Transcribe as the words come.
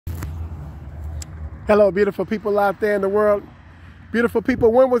Hello, beautiful people out there in the world. Beautiful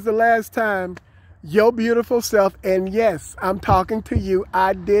people, when was the last time your beautiful self, and yes, I'm talking to you,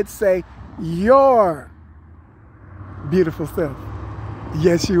 I did say your beautiful self.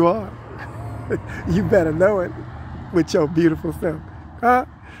 Yes, you are. You better know it with your beautiful self. Huh?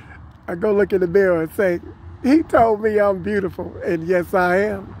 I go look in the mirror and say, he told me I'm beautiful, and yes, I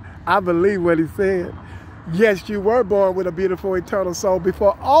am. I believe what he said. Yes, you were born with a beautiful eternal soul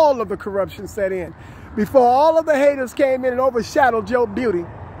before all of the corruption set in. Before all of the haters came in and overshadowed your beauty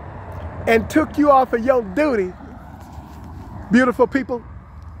and took you off of your duty, beautiful people,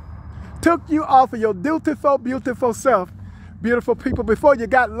 took you off of your dutiful, beautiful self, beautiful people, before you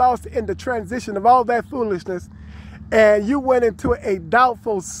got lost in the transition of all that foolishness and you went into a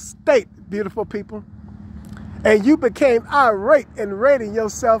doubtful state, beautiful people, and you became irate and rating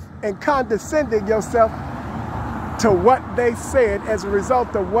yourself and condescending yourself to what they said as a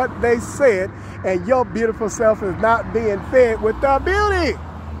result of what they said, and your beautiful self is not being fed with the beauty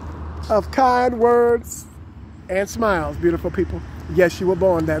of kind words and smiles, beautiful people. Yes, you were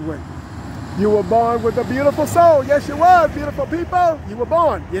born that way. You were born with a beautiful soul. Yes, you was, beautiful people. You were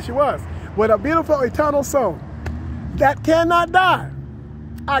born, yes, you was, with a beautiful eternal soul that cannot die.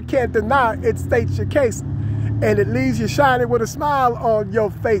 I can't deny it states your case, and it leaves you shining with a smile on your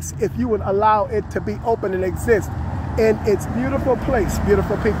face if you would allow it to be open and exist in its beautiful place,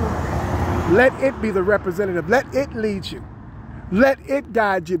 beautiful people. Let it be the representative. Let it lead you. Let it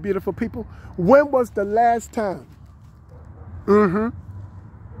guide you, beautiful people. When was the last time?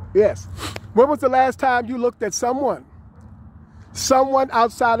 Yes. When was the last time you looked at someone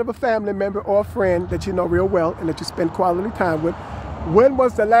outside of a family member or a friend that you know real well and that you spend quality time with? When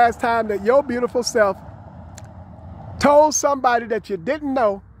was the last time that your beautiful self told somebody that you didn't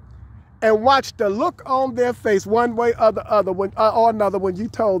know and watched the look on their face one way or the other or another when you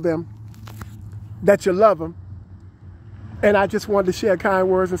told them that you love them? And I just wanted to share kind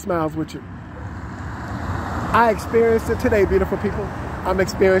words and smiles with you. I experienced it today, beautiful people. I'm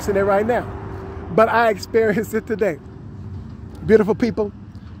experiencing it right now. But I experienced it today, beautiful people.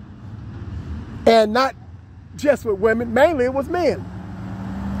 And not just with women, mainly it was men.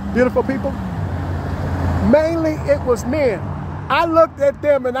 Beautiful people. Mainly it was men. I looked at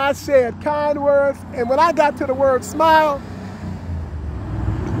them and I said kind words, and when I got to the word smile,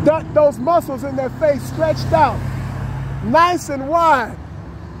 those muscles in their face stretched out nice and wide.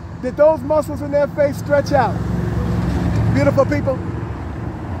 Did those muscles in their face stretch out? Beautiful people.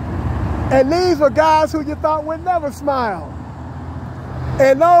 And these were guys who you thought would never smile.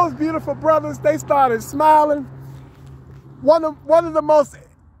 And those beautiful brothers, they started smiling. One of the most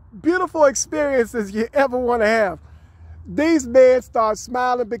beautiful experiences you ever want to have. These men start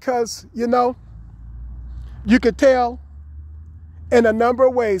smiling because, you know, you could tell in a number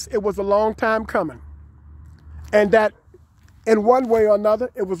of ways it was a long time coming. And that in one way or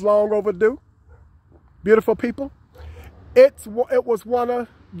another, it was long overdue. Beautiful people. It was one of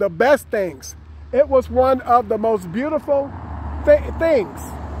the best things. It was one of the most beautiful things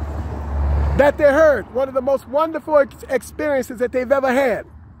that they heard. One of the most wonderful experiences that they've ever had.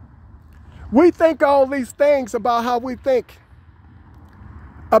 We think all these things about how we think,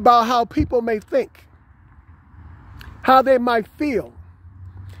 about how people may think, how they might feel,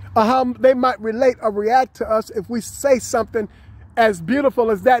 or how they might relate or react to us if we say something as beautiful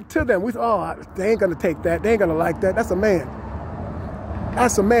as that to them. We say, oh, they ain't gonna take that. They ain't gonna like that. That's a man.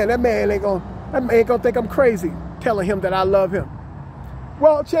 That's a man. That man ain't gonna think I'm crazy telling him that I love him.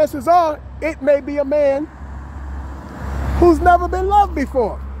 Well, chances are it may be a man who's never been loved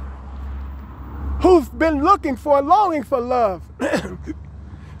before, who's been looking for, longing for love,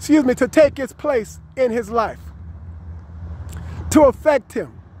 excuse me, to take its place in his life, to affect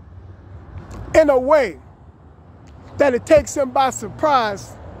him in a way that it takes him by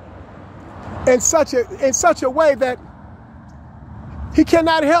surprise in such a way that he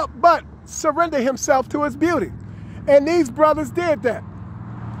cannot help but surrender himself to his beauty. And these brothers did that.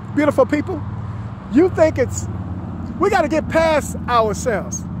 Beautiful people, you think we got to get past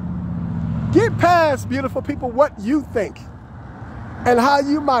ourselves. Get past, beautiful people, what you think and how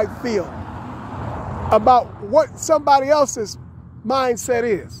you might feel about what somebody else's mindset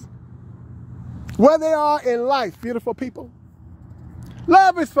is. Where they are in life, beautiful people.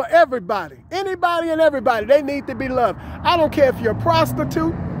 Love is for everybody. Anybody and everybody, they need to be loved. I don't care if you're a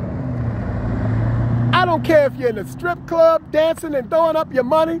prostitute. I don't care if you're in a strip club dancing and throwing up your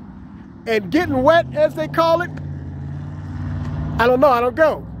money and getting wet, as they call it. I don't know, I don't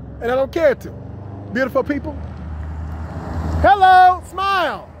go. And I don't care to. Beautiful people. Hello,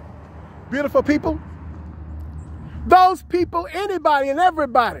 smile. Beautiful people. Those people, anybody and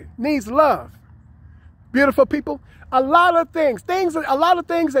everybody needs love. Beautiful people. A lot of things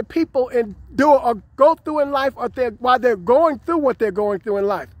that people endure or go through in life, or while they're going through what they're going through in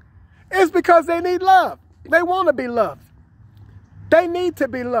life, is because they need love. They want to be loved. They need to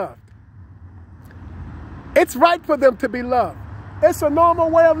be loved. It's right for them to be loved. It's a normal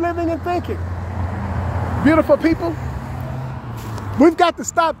way of living and thinking. Beautiful people, we've got to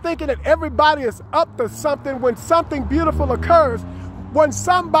stop thinking that everybody is up to something when something beautiful occurs. When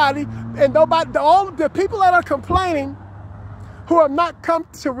somebody, and nobody, all of the people that are complaining, who have not come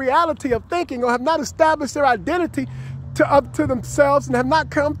to reality of thinking or have not established their identity to themselves and have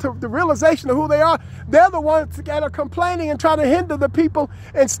not come to the realization of who they are, they're the ones that are complaining and trying to hinder the people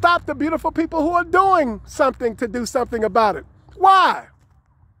and stop the beautiful people who are doing something to do something about it. Why?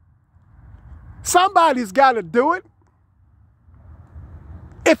 Somebody's got to do it.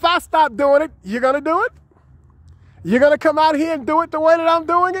 If I stop doing it, you're going to do it? You're going to come out here and do it the way that I'm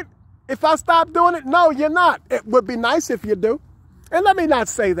doing it? If I stop doing it, no, you're not. It would be nice if you do. And let me not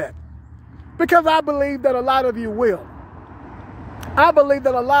say that, because I believe that a lot of you will. I believe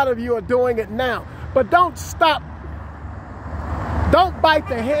that a lot of you are doing it now. But don't stop. Don't bite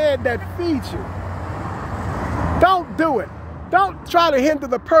the hand that feeds you. Don't do it. Don't try to hinder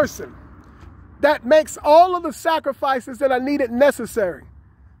the person that makes all of the sacrifices that are needed necessary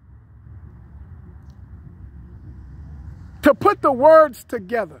to put the words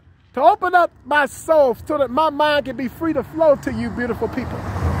together, to open up my soul so that my mind can be free to flow to you, beautiful people.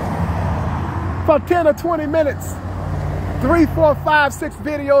 For 10 or 20 minutes, 3, 4, 5, 6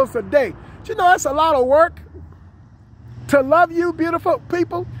 videos a day. You know, that's a lot of work to love you, beautiful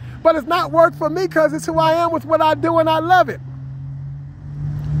people, but it's not work for me because it's who I am with what I do and I love it.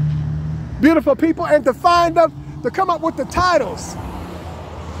 Beautiful people, and to come up with the titles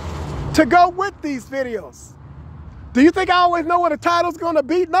to go with these videos. Do you think I always know what a title's going to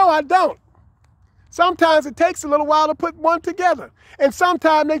be? No, I don't. Sometimes it takes a little while to put one together, and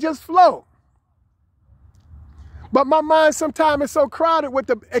sometimes they just flow. But my mind sometimes is so crowded with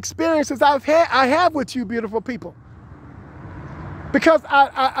the experiences I have with you, beautiful people, because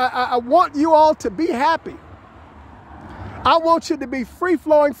I want you all to be happy. I want you to be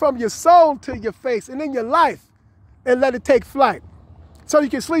free-flowing from your soul to your face and in your life, and let it take flight so you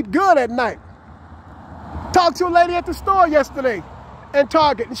can sleep good at night. Talked to a lady at the store yesterday in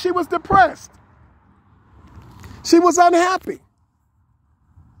Target, and she was depressed. She was unhappy.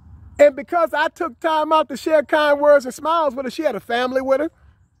 And because I took time out to share kind words and smiles with her, she had a family with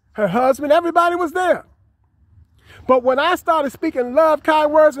her husband, everybody was there. But when I started speaking love,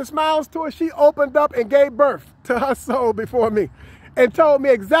 kind words, and smiles to her, she opened up and gave birth to her soul before me and told me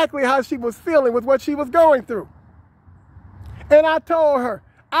exactly how she was feeling with what she was going through. And I told her,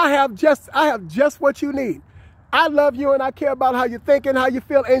 I have just what you need. I love you and I care about how you're thinking, how you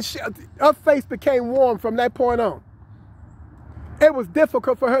feel. And her face became warm from that point on. It was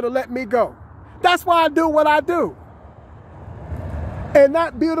difficult for her to let me go. That's why I do what I do. And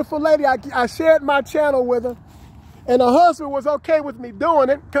that beautiful lady, I shared my channel with her. And her husband was okay with me doing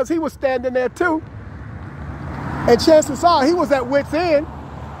it because he was standing there too. And chances are he was at wit's end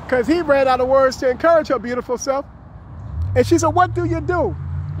because he ran out of words to encourage her beautiful self. And she said, what do you do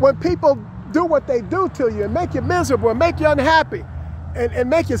when people do what they do to you and make you miserable and make you unhappy and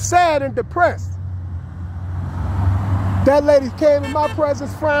make you sad and depressed? That lady came in my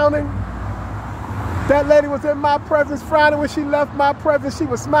presence frowning. That lady was in my presence frowning. When she left my presence, she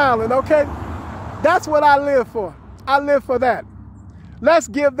was smiling, okay? That's what I live for. I live for that. Let's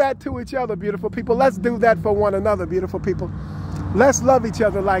give that to each other, beautiful people. Let's do that for one another, beautiful people. Let's love each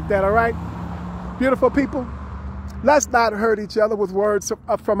other like that, all right? Beautiful people. Let's not hurt each other with words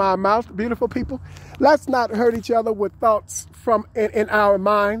from our mouth, beautiful people. Let's not hurt each other with thoughts from in our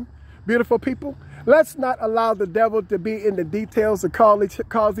mind, beautiful people. Let's not allow the devil to be in the details to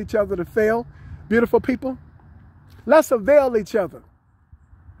cause each other to fail, beautiful people. Let's avail each other,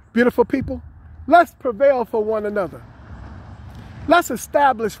 beautiful people. Let's prevail for one another. Let's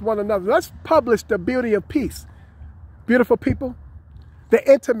establish one another. Let's publish the beauty of peace, beautiful people.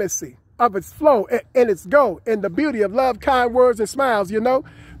 The intimacy of its flow and its go, and the beauty of love, kind words, and smiles, you know.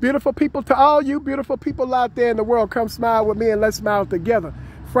 Beautiful people, to all you beautiful people out there in the world, come smile with me and let's smile together.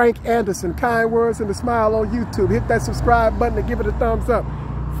 Frank Anderson, kind words and a smile on YouTube. Hit that subscribe button and give it a thumbs up.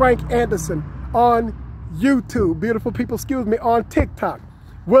 Frank Anderson on YouTube. Beautiful people, excuse me, on TikTok.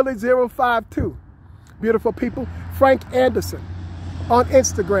 Willie052. Beautiful people, Frank Anderson on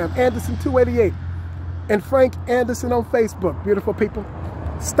Instagram, Anderson288. And Frank Anderson on Facebook, beautiful people.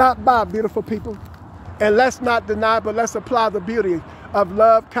 Stop by, beautiful people, and let's not deny, but let's apply the beauty of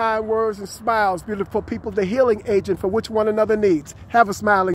love, kind words, and smiles, beautiful people, the healing agent for which one another needs. Have a smiling